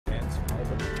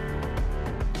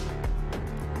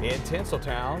In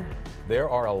Tinseltown, there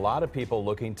are a lot of people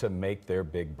looking to make their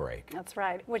big break. That's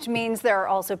right, which means there are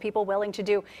also people willing to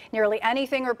do nearly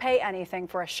anything or pay anything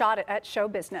for a shot at show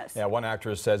business. Yeah, one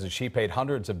actress says that she paid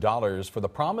hundreds of dollars for the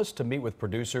promise to meet with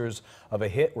producers of a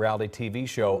hit reality TV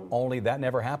show, only that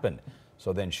never happened.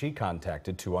 So then she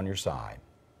contacted Two on Your Side.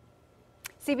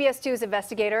 CBS 2's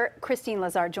investigator Kristine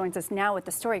Lazar joins us now with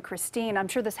the story. Kristine, I'm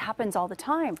sure this happens all the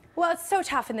time. Well, it's so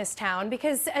tough in this town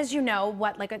because, as you know,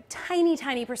 like a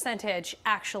tiny percentage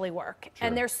actually work. Sure.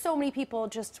 And there's so many people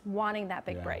just wanting that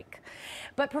big break.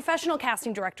 But professional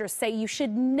casting directors say you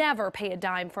should never pay a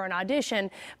dime for an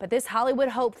audition. But this Hollywood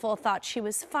hopeful thought she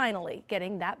was finally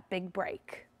getting that big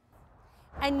break.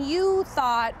 And you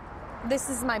thought, this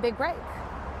is my big break.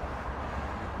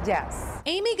 Yes.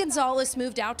 Amy Gonzalez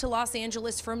moved out to Los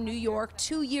Angeles from New York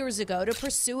 2 years ago to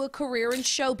pursue a career in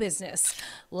show business.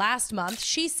 Last month,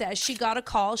 she says she got a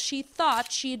call she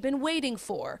thought she had been waiting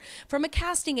for from a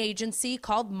casting agency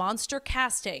called Monster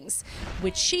Castings,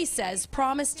 which she says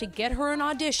promised to get her an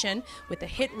audition with the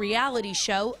hit reality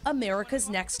show America's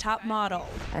Next Top Model.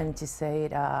 And she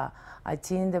said, I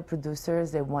think the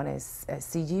producers, they want to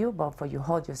see you, but for you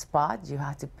hold your spot, you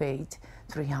have to pay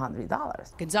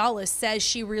 $300. Gonzalez says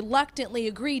she reluctantly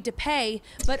agreed to pay,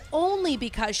 but only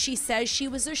because she says she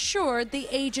was assured the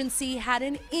agency had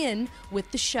an in with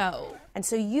the show. And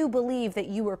so you believe that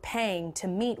you were paying to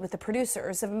meet with the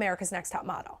producers of America's Next Top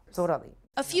Model? Totally.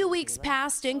 A few weeks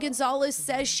passed and Gonzalez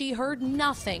says she heard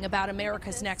nothing about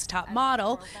America's Next Top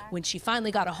Model. When she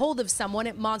finally got a hold of someone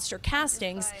at Monster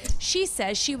Castings, she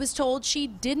says she was told she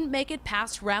didn't make it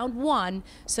past round one,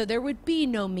 so there would be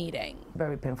no meeting.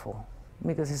 Very painful,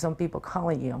 because there's some people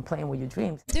calling you and playing with your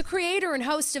dreams. The creator and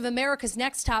host of America's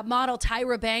Next Top Model,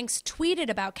 Tyra Banks, tweeted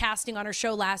about casting on her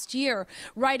show last year,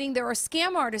 writing there are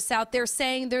scam artists out there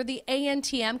saying they're the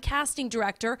ANTM casting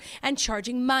director and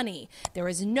charging money. There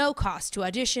is no cost to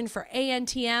audition for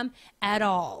ANTM at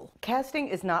all. Casting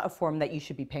is not a form that you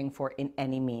should be paying for in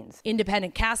any means.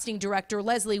 Independent casting director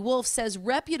Leslie Wolf says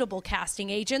reputable casting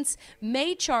agents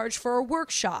may charge for a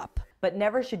workshop. But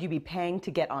never should you be paying to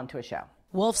get onto a show.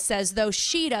 Wolf says though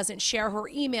she doesn't share her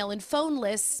email and phone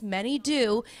lists, many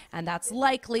do, and that's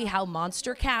likely how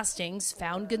Monster Castings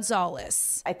found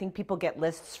Gonzalez. I think people get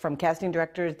lists from casting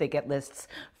directors, they get lists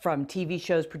from TV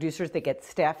shows, producers, they get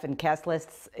staff and cast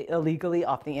lists illegally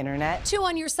off the internet. Two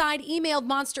on Your Side emailed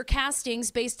Monster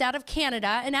Castings based out of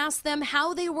Canada and asked them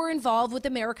how they were involved with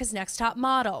America's Next Top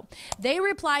Model. They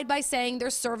replied by saying their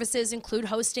services include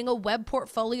hosting a web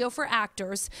portfolio for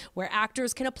actors where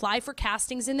actors can apply for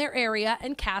castings in their area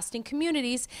and casting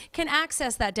communities can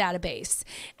access that database.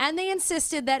 And they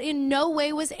insisted that in no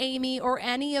way was Amy or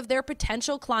any of their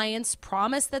potential clients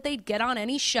promised that they'd get on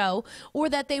any show or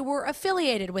that they were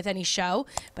affiliated with any show.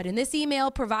 But in this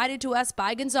email provided to us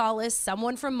by Gonzalez,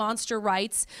 someone from Monster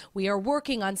writes, "We are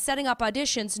working on setting up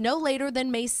auditions no later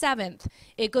than May 7th.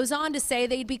 It goes on to say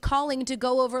they'd be calling to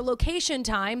go over location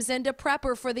times and to prep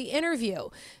her for the interview.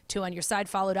 Two on Your Side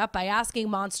followed up by asking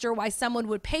Monster why someone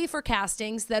would pay for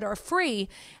castings that are free,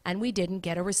 and we didn't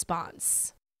get a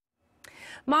response.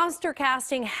 Monster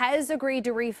Casting has agreed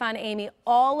to refund Amy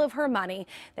all of her money.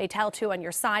 They tell Two on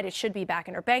Your Side it should be back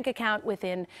in her bank account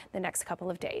within the next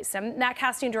couple of days. And that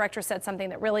casting director said something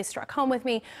that really struck home with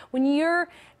me. When you're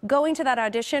going to that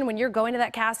audition, when you're going to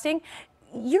that casting,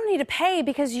 you don't need to pay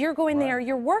because you're going there,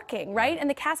 you're working, right? And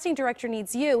the casting director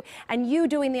needs you, and you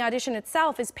doing the audition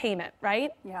itself is payment,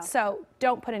 right? Yeah. So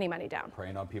don't put any money down.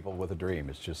 Preying on people with a dream.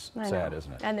 It's just sad,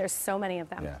 isn't it? And there's so many of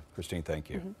them. Yeah. Kristine, thank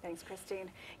you. Thanks, Kristine.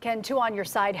 Can Two on Your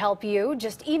Side help you?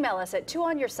 Just email us at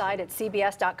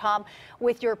twonyourside@cbs.com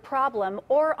with your problem,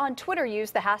 or on Twitter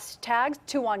use the hashtag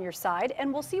 #TwoOnYourSide,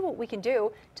 and we'll see what we can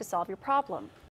do to solve your problem.